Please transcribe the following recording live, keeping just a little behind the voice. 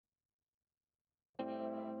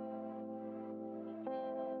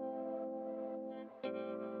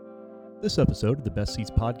This episode of the Best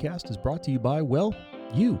Seats podcast is brought to you by, well,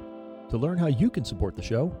 you. To learn how you can support the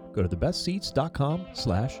show, go to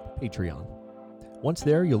thebestseats.com/Patreon. Once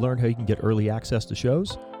there, you'll learn how you can get early access to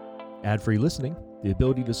shows, ad-free listening, the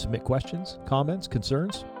ability to submit questions, comments,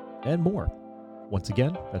 concerns, and more. Once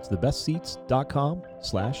again, that's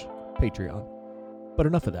thebestseats.com/Patreon. But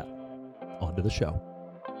enough of that. On to the show.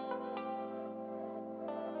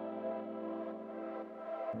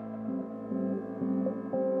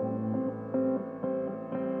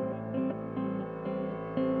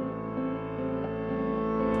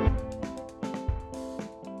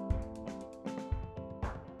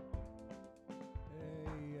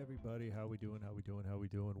 How we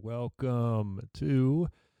doing? Welcome to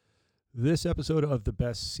this episode of the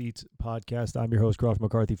Best Seats podcast. I'm your host, Cross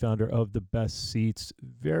McCarthy, founder of the Best Seats.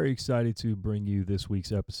 Very excited to bring you this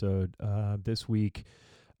week's episode. This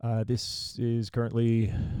is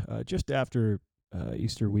currently just after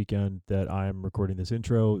Easter weekend that I'm recording this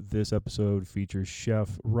intro. This episode features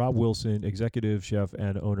Chef Rob Wilson, executive chef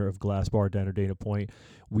and owner of Glasspar down in Dana Point.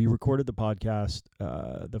 We recorded the podcast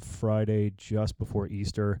the Friday just before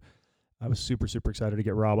Easter. I was super excited to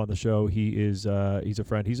get Rob on the show. He's a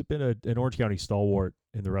friend. He's been an Orange County stalwart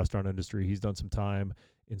in the restaurant industry. He's done some time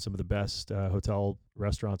in some of the best hotel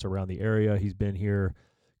restaurants around the area. He's been here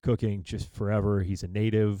cooking just forever. He's a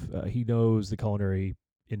native. He knows the culinary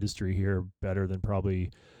industry here better than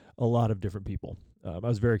probably a lot of different people. I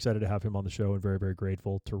was very excited to have him on the show and very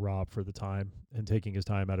grateful to Rob for the time and taking his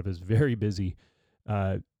time out of his very busy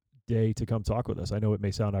day to come talk with us. I know it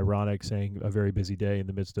may sound ironic saying a very busy day in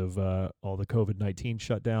the midst of all the COVID-19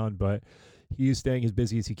 shutdown, but he is staying as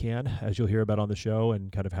busy as he can, as you'll hear about on the show,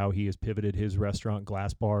 and kind of how he has pivoted his restaurant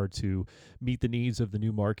Glasspar to meet the needs of the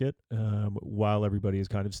new market while everybody is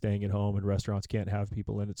kind of staying at home and restaurants can't have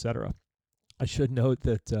people in, etc. I should note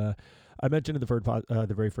that I mentioned in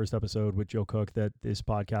the very first episode with Joe Cook that this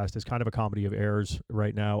podcast is kind of a comedy of errors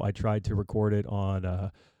right now. I tried to record it on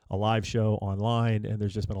a live show online, and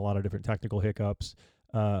there's just been a lot of different technical hiccups.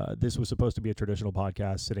 This was supposed to be a traditional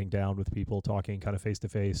podcast, sitting down with people, talking kind of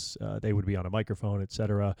face-to-face. They would be on a microphone,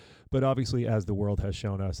 etc. But obviously, as the world has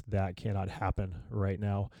shown us, that cannot happen right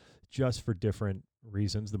now, just for different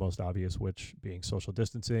reasons, the most obvious which being social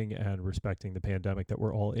distancing and respecting the pandemic that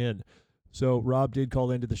we're all in. So Rob did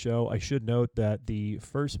call into the show. I should note that the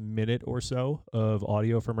first minute or so of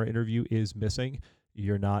audio from our interview is missing.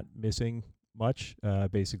 You're not missing much.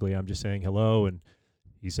 Basically, I'm just saying hello, and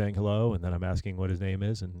he's saying hello, and then I'm asking what his name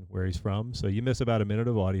is and where he's from. So you miss about a minute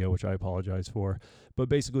of audio, which I apologize for. But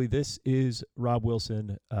basically, this is Rob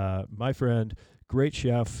Wilson, my friend, great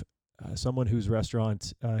chef, someone whose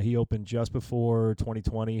restaurant he opened just before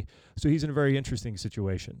 2020. So he's in a very interesting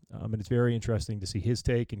situation. And it's very interesting to see his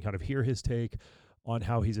take and kind of hear his take on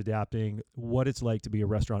how he's adapting, what it's like to be a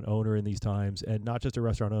restaurant owner in these times, and not just a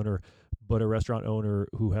restaurant owner, but a restaurant owner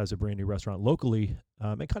who has a brand new restaurant locally,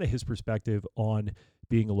 and kind of his perspective on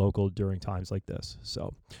being a local during times like this.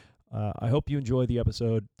 So I hope you enjoy the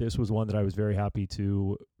episode. This was one that I was very happy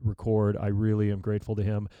to record. I really am grateful to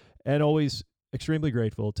him, and always extremely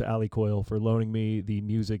grateful to Allie Coyle for loaning me the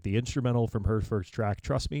music, the instrumental from her first track,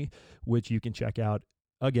 Trust Me, which you can check out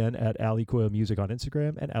again at Allie Coyle Music on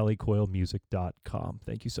Instagram and alliecoylemusic.com.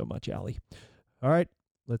 Thank you so much, Allie. All right,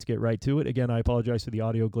 let's get right to it. Again, I apologize for the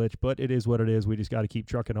audio glitch, but it is what it is. We just got to keep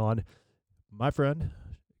trucking on. My friend,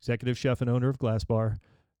 executive chef and owner of Glasspar,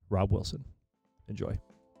 Rob Wilson. Enjoy.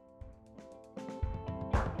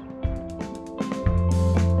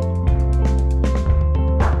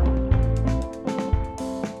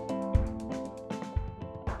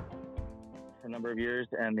 Of years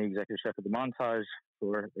and the executive chef of the Montage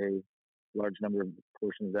for a large number of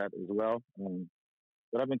portions of that as well.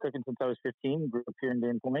 But I've been cooking since I was 15, grew up here in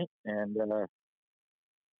Dana Point, and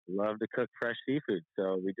love to cook fresh seafood.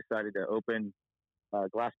 So we decided to open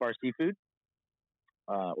Glasspar Seafood,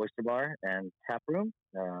 oyster bar, and tap room.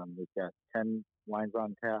 We've got 10 wines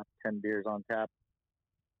on tap, 10 beers on tap.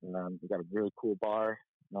 We've got a really cool bar.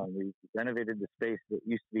 We renovated the space that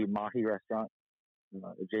used to be Mahi Restaurant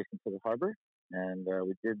adjacent to the harbor. And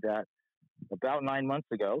we did that about 9 months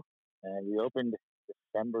ago, and we opened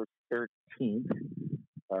December 13th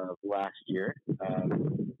of last year.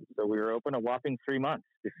 So we were open a whopping 3 months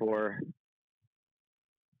before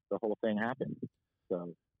the whole thing happened.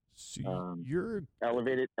 So you're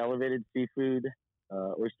elevated seafood,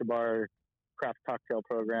 oyster bar, craft cocktail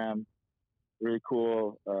program, really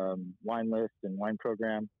cool wine list and wine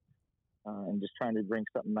program, and just trying to bring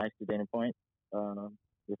something nice to Dana Point.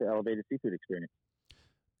 With the elevated seafood experience.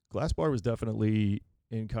 Glasspar was definitely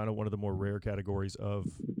in kind of one of the more rare categories of,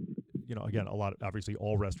 again, a lot of, obviously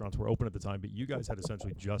all restaurants were open at the time, but you guys had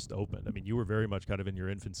essentially just opened. I mean, you were very much kind of in your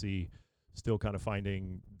infancy, still kind of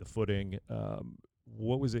finding the footing.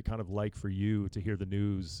 What was it kind of like for you to hear the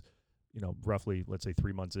news, roughly, let's say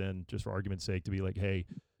 3 months in, just for argument's sake, to be like, hey,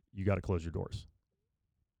 you got to close your doors?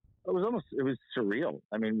 It was surreal.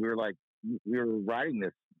 I mean, we were riding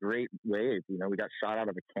this great wave. We got shot out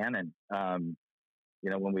of a cannon,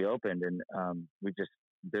 when we opened, and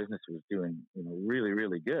business was doing, really,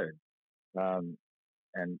 really good. Um,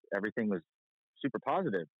 and everything was super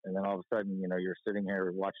positive. And then all of a sudden, you're sitting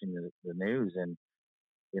here watching the news, and,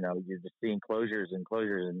 you're just seeing closures and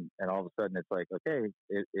closures. And all of a sudden it's like, okay,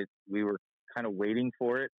 we were kind of waiting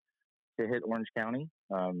for it to hit Orange County.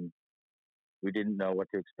 We didn't know what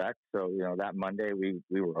to expect. So, that Monday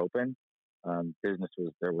we were open. There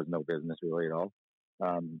was no business really at all.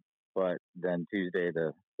 But then Tuesday,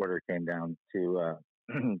 the order came down to,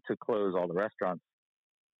 to close all the restaurants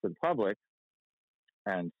to the public.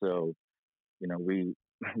 And so, we,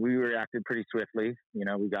 we reacted pretty swiftly.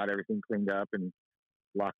 We got everything cleaned up and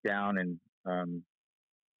locked down. And,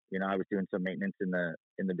 I was doing some maintenance in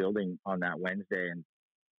the building on that Wednesday, and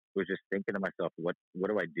was just thinking to myself, what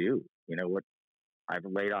do I do? I've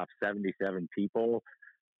laid off 77 people.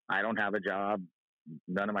 I don't have a job.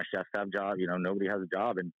 None of my chefs have jobs. Nobody has a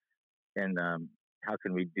job. And how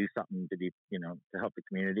can we do something to help the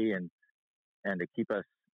community and to keep us,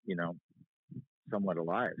 somewhat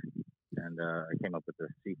alive? And I came up with the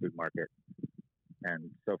seafood market.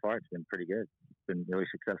 And so far it's been pretty good. It's been really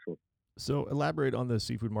successful. So elaborate on the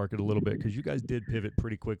seafood market a little bit, because you guys did pivot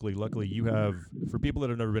pretty quickly. Luckily, you have, for people that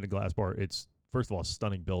have never been to Glasspar, it's, first of all, a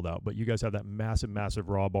stunning build out, but you guys have that massive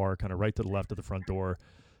raw bar kind of right to the left of the front door.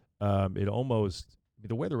 It almost,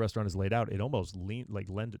 the way the restaurant is laid out, it almost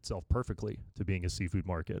lend itself perfectly to being a seafood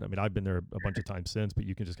market. I mean, I've been there a bunch of times since, but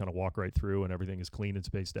you can just kind of walk right through and everything is clean and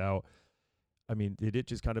spaced out. I mean, did it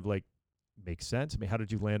just kind of like make sense? I mean, how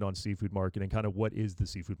did you land on seafood market, and kind of what is the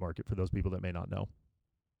seafood market for those people that may not know?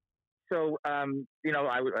 So, as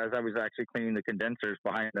I was actually cleaning the condensers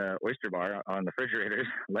behind the oyster bar on the refrigerators,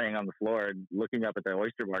 laying on the floor and looking up at the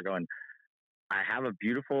oyster bar going, I have a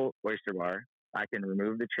beautiful oyster bar. I can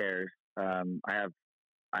remove the chairs. I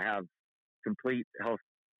have complete health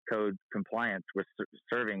code compliance with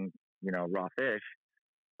serving, raw fish,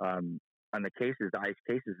 on the ice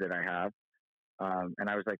cases that I have. And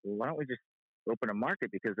I was like, well, why don't we just open a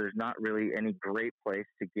market? Because there's not really any great place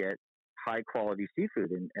to get high quality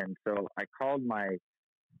seafood. And so I called my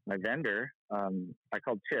vendor. I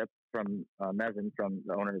called Chip from Mezin, from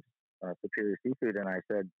the owner of Superior Seafood. And I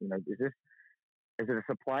said, is it a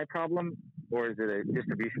supply problem or is it a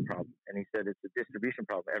distribution problem? And he said, it's a distribution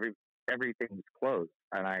problem. Everything's closed,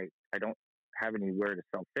 and I don't have anywhere to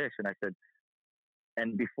sell fish. And I said,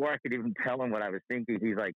 and before I could even tell him what I was thinking,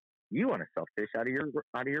 he's like, you want to sell fish out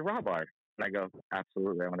of your raw bar? And I go,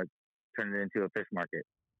 absolutely. I want to turn it into a fish market.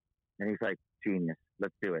 And he's like, genius,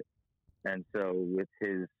 let's do it. And so with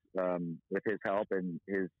his help and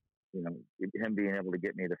him being able to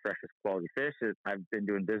get me the freshest quality fish, I've been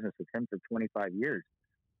doing business with him for 25 years.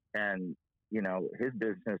 And, his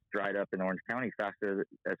business dried up in Orange County as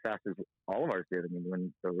fast as all of ours did. I mean,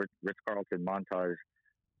 when the Ritz-Carlton, Montage,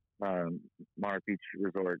 Monarch Beach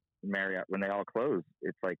Resort, Marriott, when they all closed,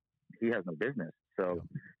 it's like he has no business. So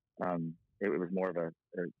it was more of a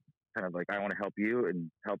kind of like, I want to help you and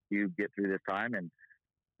help you get through this time, and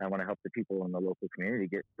I want to help the people in the local community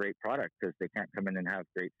get great product, because they can't come in and have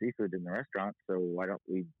great seafood in the restaurant. So why don't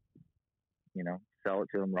we, sell it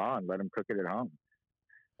to them raw and let them cook it at home?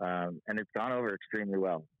 And it's gone over extremely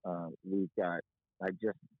well. I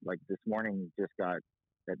just, like this morning, just got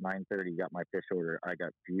at 9:30, got my fish order. I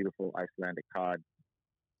got beautiful Icelandic cod,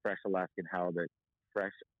 fresh Alaskan halibut,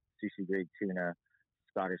 fresh sushi grade tuna,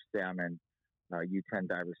 Scottish salmon, U10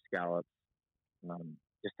 diver scallops,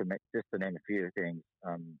 just to name a few things.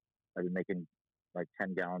 I've been making like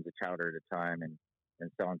 10 gallons of chowder at a time, and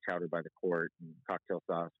selling chowder by the quart, and cocktail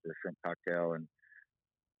sauce for a shrimp cocktail. And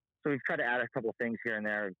so we've tried to add a couple of things here and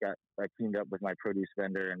there. I teamed up with my produce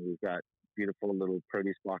vendor, and we've got beautiful little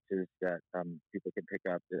produce boxes that people can pick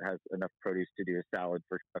up. It has enough produce to do a salad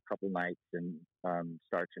for a couple nights, and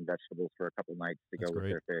starch and vegetables for a couple nights to That's go with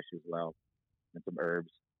great. their fish as well, and some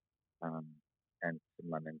herbs, and some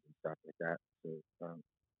lemons and stuff like that. So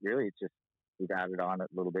really, it's just, we've added on a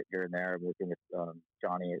little bit here and there. I'm working with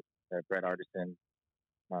Johnny at Bread Artisan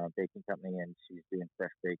Baking Company, and she's doing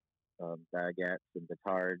fresh baked baguettes and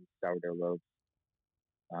batards, sourdough loaves.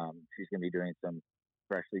 She's going to be doing some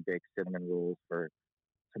freshly baked cinnamon rolls for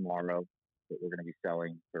tomorrow that we're going to be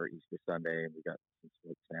selling for Easter Sunday, and we got some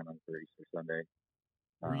smoked salmon for Easter Sunday.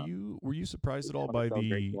 Were you surprised We at just all want to by sell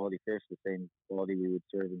great the quality fish, the same quality we would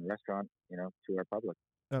serve in a restaurant, to our public.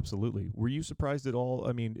 Absolutely. Were you surprised at all?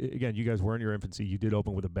 I mean, again, you guys were in your infancy. You did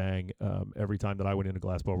open with a bang. Every time that I went into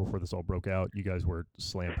Glasspar before this all broke out, you guys were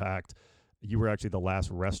slam packed. You were actually the last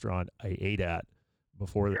restaurant I ate at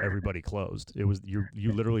before everybody closed. It was you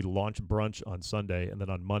literally launched brunch on Sunday, and then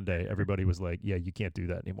on Monday, everybody was like, "Yeah, you can't do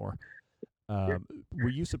that anymore." Were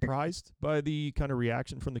you surprised by the kind of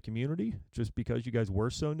reaction from the community just because you guys were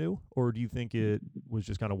so new, or do you think it was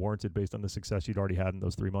just kind of warranted based on the success you'd already had in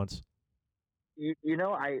those 3 months? I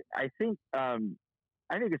think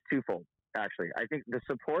it's twofold. Actually, I think the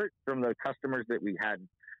support from the customers that we had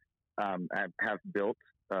have built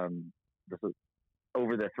this is,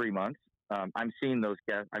 over the 3 months. I'm seeing those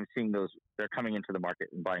guests. I'm seeing those. They're coming into the market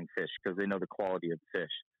and buying fish because they know the quality of the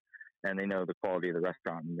fish and they know the quality of the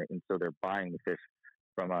restaurant, and so they're buying the fish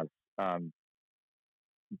from us. Um,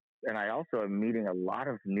 and I also am meeting a lot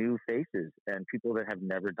of new faces and people that have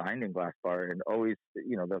never dined in Glasspar and always,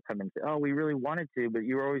 they'll come and say, "Oh, we really wanted to, but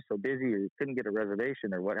you were always so busy or you couldn't get a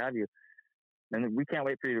reservation or what have you." And we can't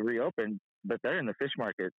wait for you to reopen. But they're in the fish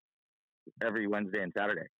market every Wednesday and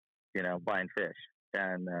Saturday, buying fish.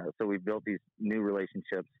 And so we've built these new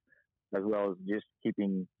relationships as well as just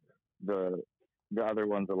keeping the the other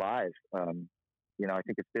ones alive. I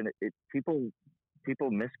think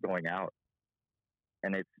people miss going out,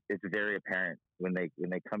 and it's very apparent when they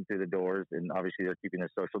come through the doors, and obviously they're keeping their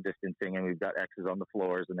social distancing, and we've got X's on the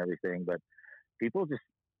floors and everything. But people just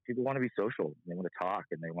people want to be social. They want to talk,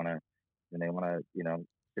 and they want to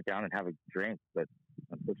sit down and have a drink. But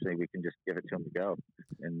unfortunately, we can just give it to them to go,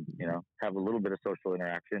 and have a little bit of social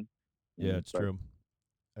interaction. Yeah, it's But true.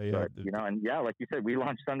 and yeah, like you said, we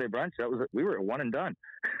launched Sunday brunch. We were one and done.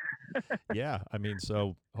 Yeah, I mean,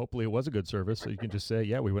 so hopefully it was a good service. So you can just say,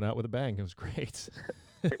 yeah, we went out with a bang. It was great.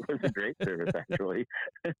 It was a great service, actually.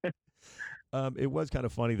 It was kind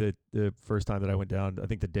of funny that the first time that I went down, I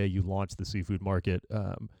think the day you launched the seafood market,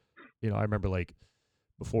 I remember like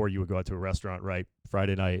before you would go out to a restaurant, right?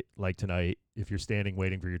 Friday night, like tonight, if you're standing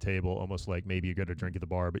waiting for your table, almost like maybe you get a drink at the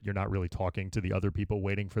bar, but you're not really talking to the other people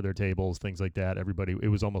waiting for their tables, things like that. It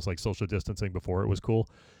was almost like social distancing before it was cool.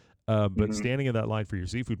 But Hmm. standing in that line for your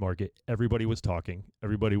seafood market, everybody was talking.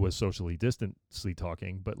 Everybody was socially distantly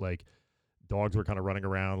talking, but like dogs were kind of running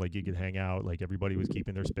around, like you could hang out, like everybody was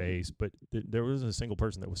keeping their space. But there wasn't a single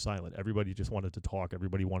person that was silent. Everybody just wanted to talk.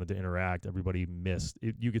 Everybody wanted to interact. Everybody missed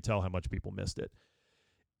it. You could tell how much people missed it.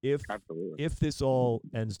 If Absolutely. if this all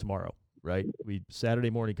ends tomorrow, right? We Saturday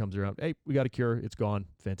morning comes around, hey, we got a cure, it's gone,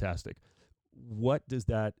 fantastic. What does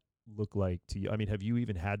that look like to you? I mean, have you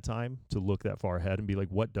even had time to look that far ahead and be like,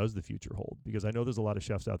 what does the future hold? Because I know there's a lot of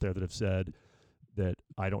chefs out there that have said that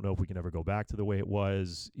I don't know if we can ever go back to the way it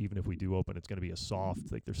was. Even if we do open, it's going to be a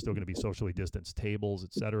soft, like there's still going to be socially distanced tables,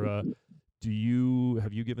 etc. Have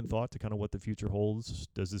you given thought to kind of what the future holds?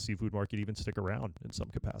 Does the seafood market even stick around in some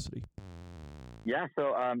capacity? Yeah,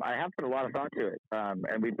 so I have put a lot of thought to it,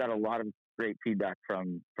 and we've got a lot of great feedback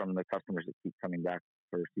from the customers that keep coming back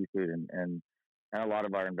for seafood, and a lot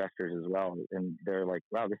of our investors as well. And they're like,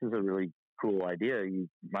 "Wow, this is a really cool idea. You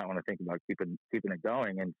might want to think about keeping it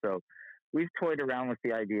going." And so we've toyed around with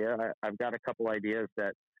the idea. I've got a couple ideas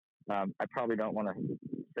that I probably don't want to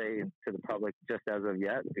say to the public just as of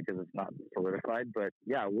yet because it's not solidified. But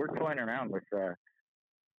yeah, we're toying around with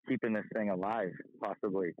keeping this thing alive,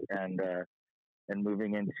 possibly, and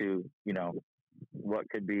moving into what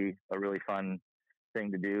could be a really fun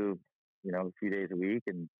thing to do, a few days a week,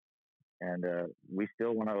 and we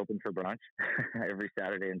still want to open for brunch every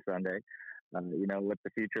Saturday and Sunday. What the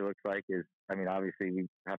future looks like is, I mean, obviously we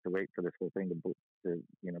have to wait for this whole thing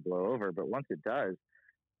to blow over. But once it does,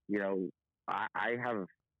 you know, I have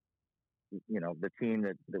the team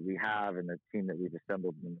that we have and the team that we've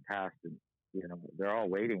assembled in the past, and they're all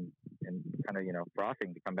waiting and kind of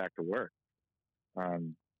frothing to come back to work.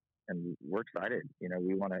 Um, and we're excited.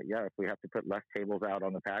 We want to. Yeah, if we have to put less tables out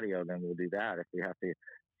on the patio, then we'll do that. If we have to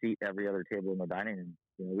seat every other table in the dining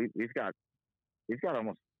room, we've got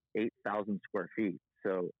almost 8,000 square feet.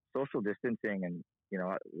 So social distancing and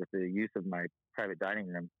with the use of my private dining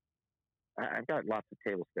room, I've got lots of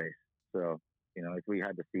table space. So if we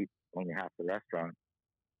had to seat only half the restaurant,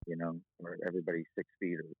 or everybody 6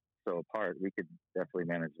 feet or so apart, we could definitely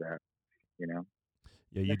manage that. You know,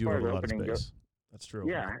 Yeah, you as do far have as a lot of opening go, space. That's true.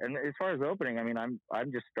 yeah, and as far as opening, I mean, I'm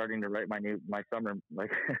just starting to write my summer.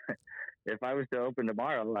 Like, if I was to open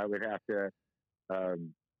tomorrow, I would have to.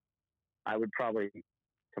 Um, I would probably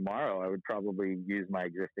tomorrow. I would probably use my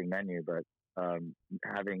existing menu, but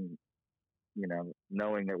having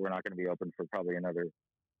knowing that we're not going to be open for probably another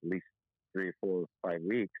at least 3, 4, 5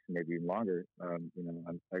 weeks, maybe even longer.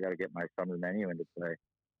 I got to get my summer menu into play.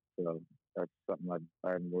 So that's something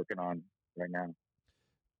I'm working on right now.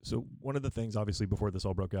 So one of the things, obviously, before this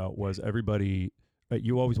all broke out, was everybody.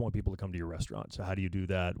 You always want people to come to your restaurant. So how do you do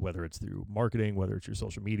that? Whether it's through marketing, whether it's your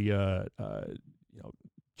social media,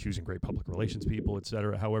 choosing great public relations people, et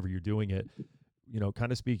cetera. However you're doing it,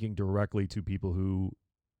 kind of speaking directly to people who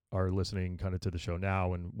are listening kind of to the show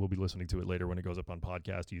now and will be listening to it later when it goes up on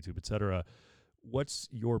podcast, YouTube, et cetera. What's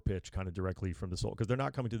your pitch kind of directly from the soul? Because they're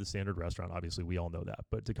not coming to the standard restaurant. Obviously, we all know that.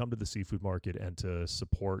 But to come to the seafood market and to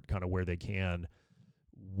support kind of where they can,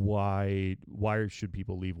 why should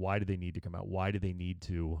people leave? Why do they need to come out? Why do they need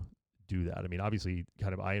to do that? I mean, obviously,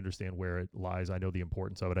 kind of I understand where it lies. I know the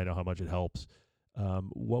importance of it. I know how much it helps.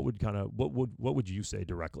 What would you say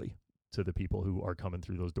directly to the people who are coming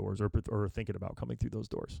through those doors or thinking about coming through those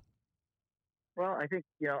doors? Well, I think,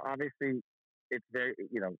 obviously it's very,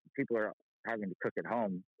 people are having to cook at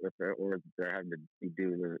home or they're having to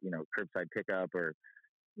do the, curbside pickup or,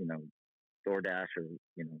 you know, DoorDash or,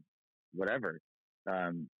 whatever.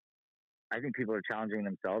 I think people are challenging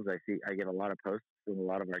themselves. I get a lot of posts from a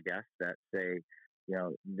lot of our guests that say,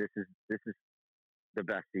 this is the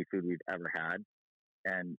best seafood we've ever had.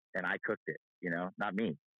 And I cooked it, not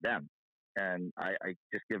me, them. And I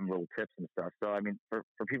just give them little tips and stuff. So, I mean, for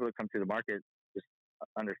people to come to the market, just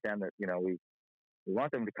understand that, we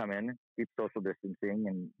want them to come in, keep social distancing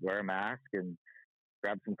and wear a mask and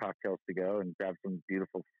grab some cocktails to go and grab some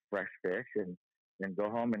beautiful fresh fish and then go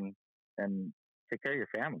home and take care of your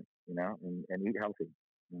family, and eat healthy.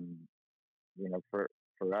 And, for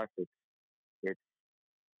us, it's,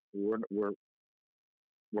 we're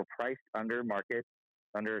priced under market,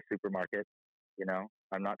 under a supermarket.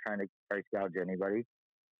 I'm not trying to price gouge anybody.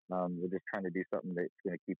 We're just trying to do something that's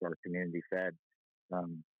going to keep our community fed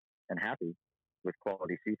and happy with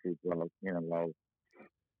quality seafood while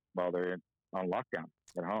they're on lockdown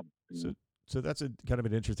at home. So that's a kind of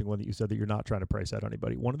an interesting one that you said that you're not trying to price out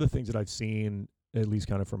anybody. One of the things that I've seen, at least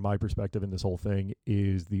kind of from my perspective in this whole thing,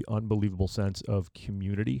 is the unbelievable sense of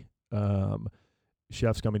community.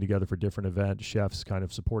 Chefs coming together for different events, chefs kind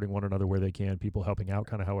of supporting one another where they can, people helping out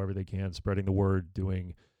kind of however they can, spreading the word,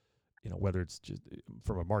 doing, whether it's just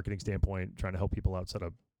from a marketing standpoint, trying to help people out, set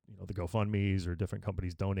up, the GoFundMes or different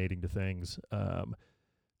companies donating to things.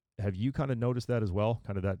 Have you kind of noticed that as well?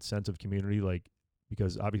 Kind of that sense of community,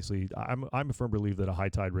 because obviously I'm a firm believer that a high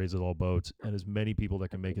tide raises all boats, and as many people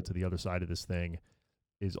that can make it to the other side of this thing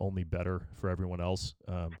is only better for everyone else.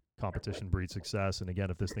 Competition breeds success. And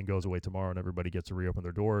again, if this thing goes away tomorrow and everybody gets to reopen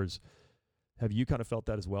their doors, have you kind of felt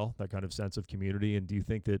that as well, that kind of sense of community? And do you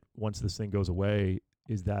think that once this thing goes away,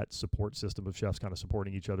 is that support system of chefs kind of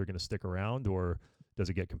supporting each other going to stick around, or does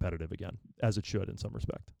it get competitive again, as it should in some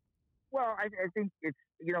respect? Well, I think it's,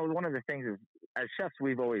 one of the things is, as chefs,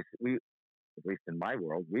 at least in my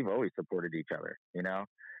world, we've always supported each other,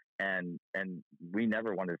 and we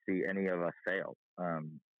never want to see any of us fail.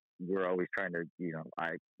 We're always trying to,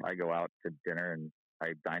 I go out to dinner and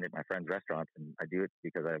I dine at my friends' restaurants, and I do it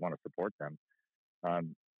because I want to support them.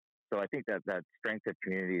 So I think that strength of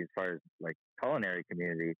community, as far as like culinary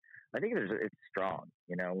community, I think it's strong.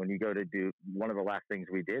 When you go to do, one of the last things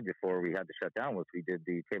we did before we had to shut down was we did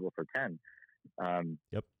the table for 10.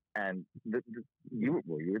 Yep. And you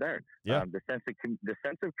were there. Yeah. The sense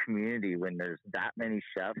of community when there's that many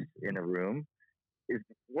chefs in a room is,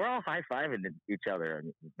 we're all high fiving each other. I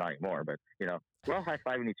mean, not anymore, but we're all high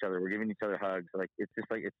fiving each other. We're giving each other hugs. Like, it's just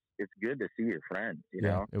like it's good to see your friends.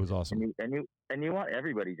 Yeah, it was awesome. And you want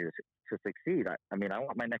everybody to succeed. I mean, I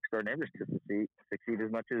want my next door neighbors to succeed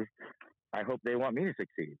as much as I hope they want me to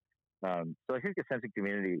succeed. So I think the sense of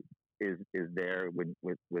community is there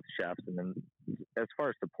with chefs. And then as far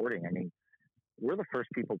as supporting, I mean, we're the first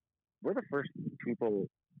people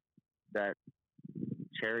that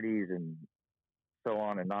charities and so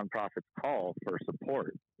on and nonprofits call for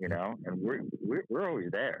support, and we're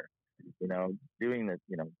always there, doing the,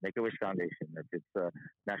 Make-A-Wish Foundation, if it's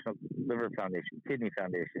National Liver Foundation, Kidney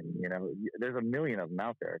Foundation, there's a million of them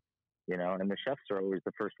out there, and the chefs are always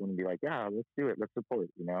the first one to be like, yeah, let's do it. Let's support,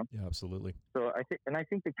 Yeah, absolutely. So I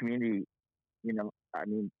think the community, I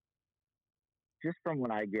mean, just from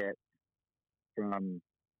what I get from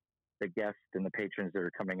the guests and the patrons that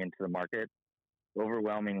are coming into the market,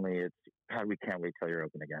 overwhelmingly, it's, God, we can't wait till you're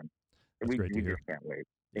open again. That's great to hear. Just can't wait,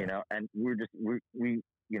 and we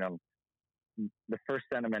the first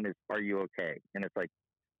sentiment is, are you okay? And it's like,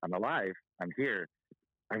 I'm alive, I'm here,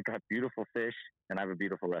 I've got beautiful fish, and I have a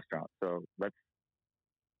beautiful restaurant. So let's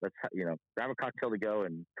grab a cocktail to go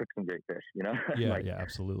and cook some great fish. Yeah, yeah,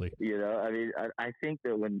 absolutely. I mean, I think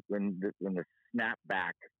that when the snap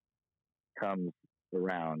back comes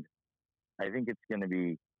around, I think it's going to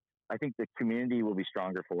be, I think the community will be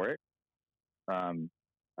stronger for it. Um,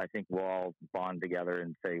 I think we'll all bond together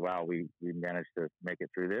and say, wow, we managed to make it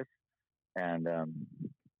through this. And,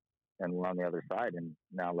 and we're on the other side. And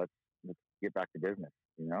now let's get back to business,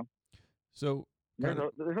 you know? So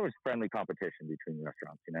There's always friendly competition between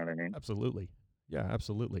restaurants. You know what I mean? absolutely. Yeah,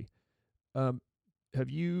 absolutely. Have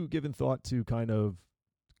you given thought to kind of,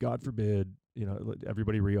 God forbid,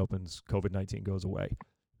 everybody reopens, COVID-19 goes away,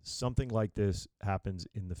 something like this happens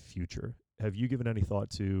in the future? Have you given any thought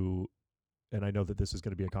to, and I know that this is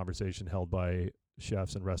going to be a conversation held by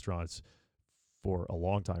chefs and restaurants for a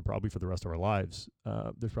long time, probably for the rest of our lives.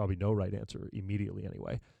 There's probably no right answer immediately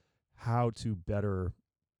anyway. How to better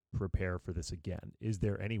prepare for this again? Is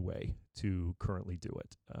there any way to currently do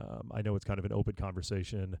it? I know it's kind of an open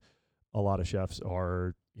conversation. A lot of chefs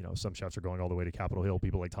are, some chefs are going all the way to Capitol Hill.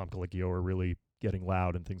 People like Tom Colicchio are really getting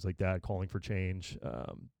loud and things like that, calling for change.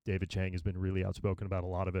 David Chang has been really outspoken about a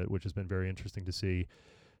lot of it, which has been very interesting to see.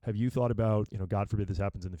 Have you thought about, God forbid this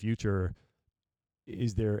happens in the future,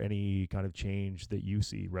 is there any kind of change that you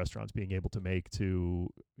see restaurants being able to make to,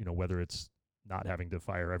 whether it's not having to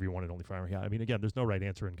fire everyone and only firing? I mean, again, there's no right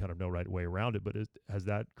answer and kind of no right way around it, but has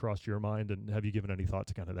that crossed your mind, and have you given any thought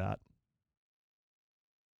to kind of that?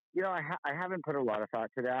 I haven't put a lot of thought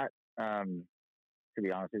to that. To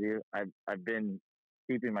be honest with you, I've been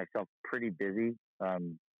keeping myself pretty busy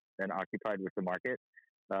and occupied with the market.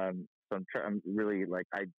 So I'm really like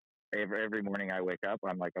every morning I wake up,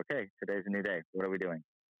 I'm like, okay, today's a new day. What are we doing?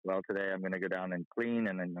 Well, today I'm going to go down and clean,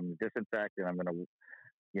 and then I'm going to disinfect, and I'm going to,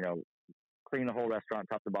 clean the whole restaurant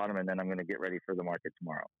top to bottom, and then I'm going to get ready for the market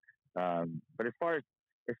tomorrow. But as far as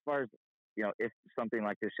if something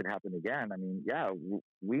like this should happen again, I mean, yeah,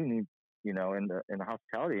 we need, in the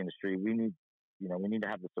hospitality industry, we need to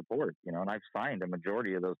have the support, and I've signed a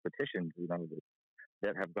majority of those petitions,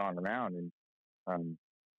 that have gone around, and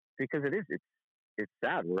because it's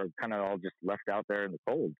sad. We're kind of all just left out there in the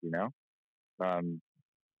cold,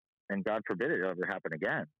 and God forbid it ever happen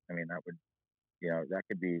again. I mean, that would, that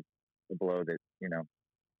could be the blow that,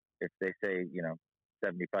 if they say,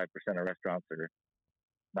 75% of restaurants are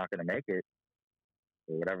not going to make it,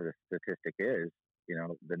 or whatever the statistic is,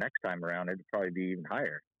 the next time around, it'd probably be even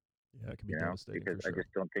higher. Yeah, it could be devastating because for sure. I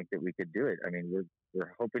just don't think that we could do it. I mean,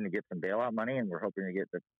 we're hoping to get some bailout money, and we're hoping to get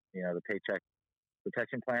the paycheck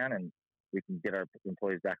protection plan, and we can get our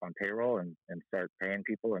employees back on payroll and start paying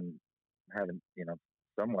people and having,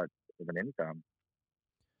 somewhat of an income.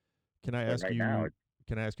 Can I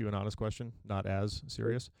ask you an honest question? Not as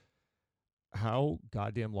serious. How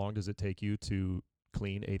goddamn long does it take you to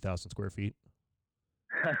clean 8,000 square feet?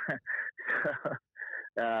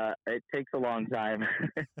 It takes a long time.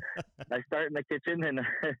 I start in the kitchen, and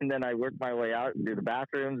then I work my way out and do the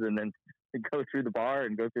bathrooms, and then go through the bar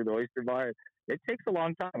and go through the oyster bar. It takes a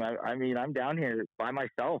long time. I mean, I'm down here by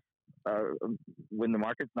myself when the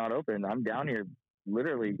market's not open. I'm down here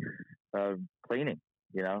literally cleaning,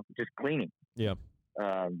 just cleaning. Yeah.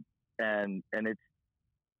 And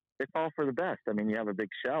it's all for the best. I mean, you have a big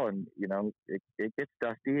shell, and it gets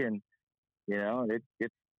dusty, and it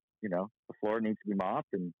gets, the floor needs to be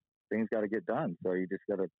mopped, and things got to get done. So you just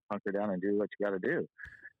got to hunker down and do what you got to do.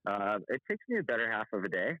 It takes me a better half of a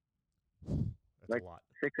day. That's like a lot.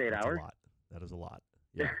 6-8 hours. A lot. That is a lot.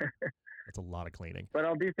 Yeah. That's a lot of cleaning. But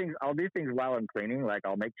I'll do things while I'm cleaning. Like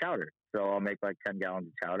I'll make chowder. So I'll make like 10 gallons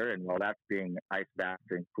of chowder, and while that's being ice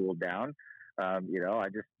bathed and cooled down, I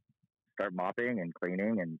just start mopping and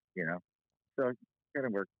cleaning, and so you gotta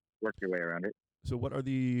work your way around it. So what are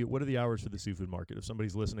the hours for the seafood market? If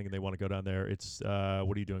somebody's listening and they want to go down there, it's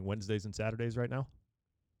what are you doing, Wednesdays and Saturdays right now?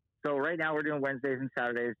 So right now we're doing Wednesdays and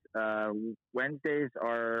Saturdays. Wednesdays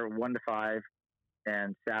are 1 to 5,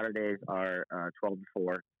 and Saturdays are 12 to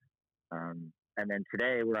 4. And then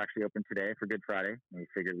today we're actually open today for Good Friday. We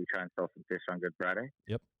figured we try and sell some fish on Good Friday.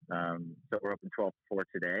 Yep. So we're open 12 to 4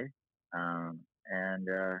 today.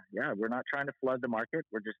 We're not trying to flood the market.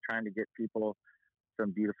 We're just trying to get people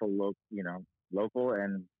some beautiful, local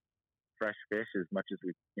and fresh fish as much as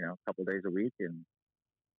we, a couple days a week. And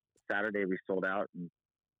Saturday we sold out in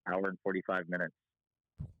an hour and 45 minutes.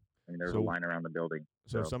 I mean, there's a line around the building.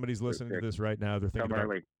 So if somebody's listening to this right now, they're thinking about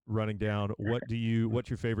running down. What's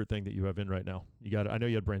your favorite thing that you have in right now? I know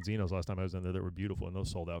you had branzinos last time I was in there that were beautiful, and those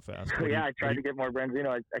sold out fast. I tried to get more branzino.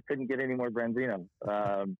 I couldn't get any more branzino.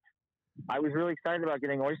 I was really excited about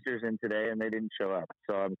getting oysters in today, and they didn't show up.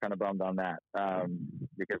 So I'm kind of bummed on that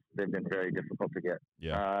because they've been very difficult to get.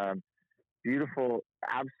 Yeah. Beautiful,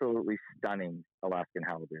 absolutely stunning Alaskan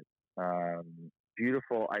halibut.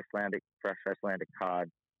 Beautiful fresh Icelandic cod.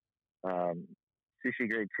 sushi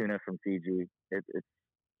grade tuna from Fiji.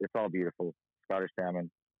 It's all beautiful. Scottish salmon.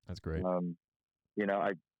 That's great. You know,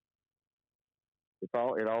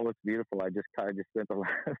 it all looks beautiful. I just spent the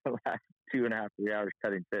last 2.5, 3 hours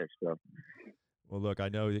cutting fish. So. Well, look, I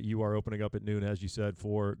know that you are opening up at noon, as you said,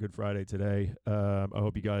 for Good Friday today. I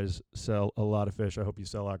hope you guys sell a lot of fish. I hope you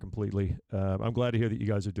sell out completely. I'm glad to hear that you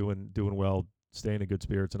guys are doing well, staying in good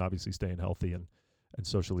spirits, and obviously staying healthy and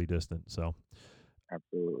socially distant. So,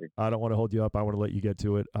 absolutely. I don't want to hold you up. I want to let you get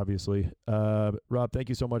to it. Obviously, Rob, thank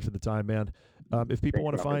you so much for the time, man. If people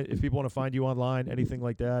want to find you online, anything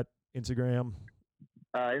like that, Instagram.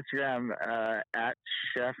 Instagram at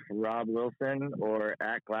Chef Rob Wilson or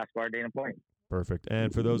at Glasspar Dana Point. Perfect.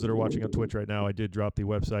 And for those that are watching on Twitch right now, I did drop the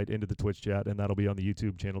website into the Twitch chat, and that'll be on the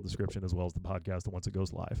YouTube channel description as well as the podcast once it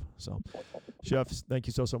goes live. So, Chef, thank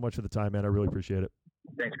you so much for the time, man. I really appreciate it.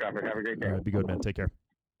 Thanks, Crawford. Have a great day. All right, be good, man. Take care.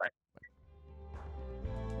 Bye.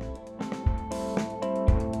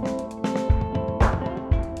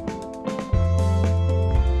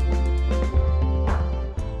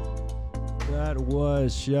 That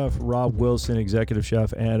was Chef Rob Wilson, executive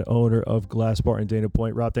chef and owner of Glasspar in Dana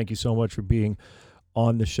Point. Rob, thank you so much for being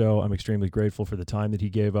on the show. I'm extremely grateful for the time that he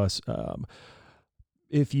gave us.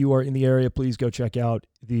 If you are in the area, please go check out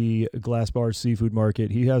the Glasspar Seafood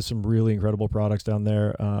Market. He has some really incredible products down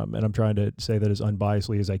there, and I'm trying to say that as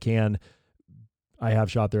unbiasedly as I can. I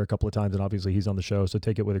have shot there a couple of times, and obviously he's on the show, so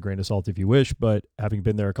take it with a grain of salt if you wish. But having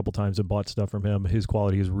been there a couple of times and bought stuff from him, his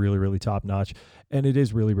quality is really, really top notch, and it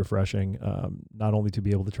is really refreshing, not only to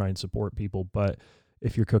be able to try and support people, but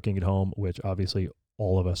if you're cooking at home, which obviously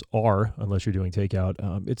all of us are, unless you're doing takeout,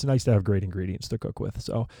 it's nice to have great ingredients to cook with.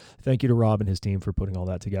 So thank you to Rob and his team for putting all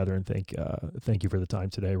that together, and thank you for the time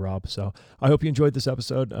today, Rob. So I hope you enjoyed this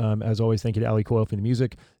episode. As always, thank you to Ali Coyle for the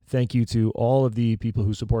music. Thank you to all of the people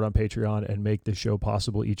who support on Patreon and make this show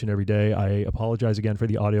possible each and every day. I apologize again for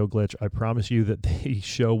the audio glitch. I promise you that the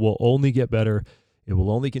show will only get better. It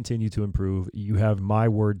will only continue to improve. You have my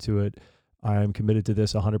word to it. I'm committed to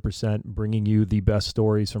this 100%, bringing you the best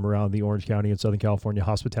stories from around the Orange County and Southern California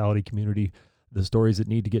hospitality community, the stories that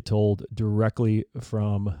need to get told directly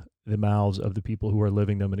from the mouths of the people who are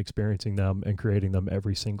living them and experiencing them and creating them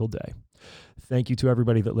every single day. Thank you to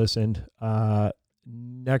everybody that listened.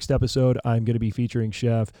 Next episode, I'm going to be featuring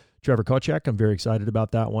Chef Trevor Kochek. I'm very excited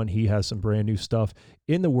about that one. He has some brand new stuff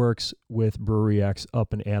in the works with Brewery X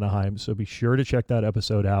up in Anaheim, so be sure to check that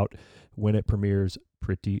episode out when it premieres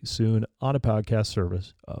pretty soon on a podcast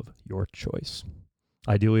service of your choice.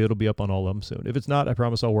 Ideally, it'll be up on all of them soon. If it's not, I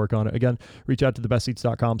promise I'll work on it. Again, reach out to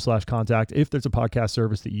thebestseats.com/contact if there's a podcast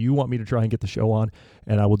service that you want me to try and get the show on,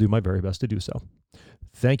 and I will do my very best to do so.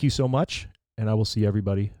 Thank you so much, and I will see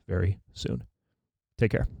everybody very soon.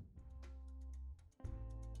 Take care.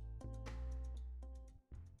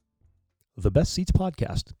 The Best Seats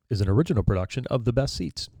Podcast is an original production of The Best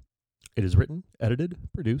Seats. It is written, edited,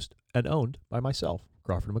 produced, and owned by myself,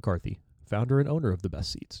 Crawford McCarthy, founder and owner of The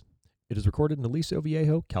Best Seats. It is recorded in Aliso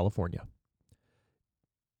Viejo, California.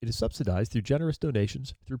 It is subsidized through generous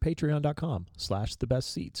donations through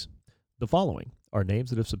patreon.com/thebestseats. The following are names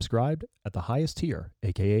that have subscribed at the highest tier,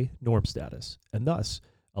 aka norm status, and thus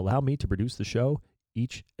allow me to produce the show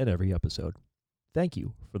each and every episode. Thank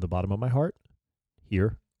you from the bottom of my heart.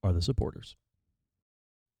 Here are the supporters.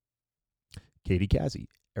 Katie Kazzy,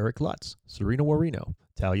 Eric Lutz, Serena Warino,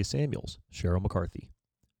 Talia Samuels, Cheryl McCarthy.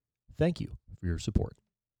 Thank you for your support.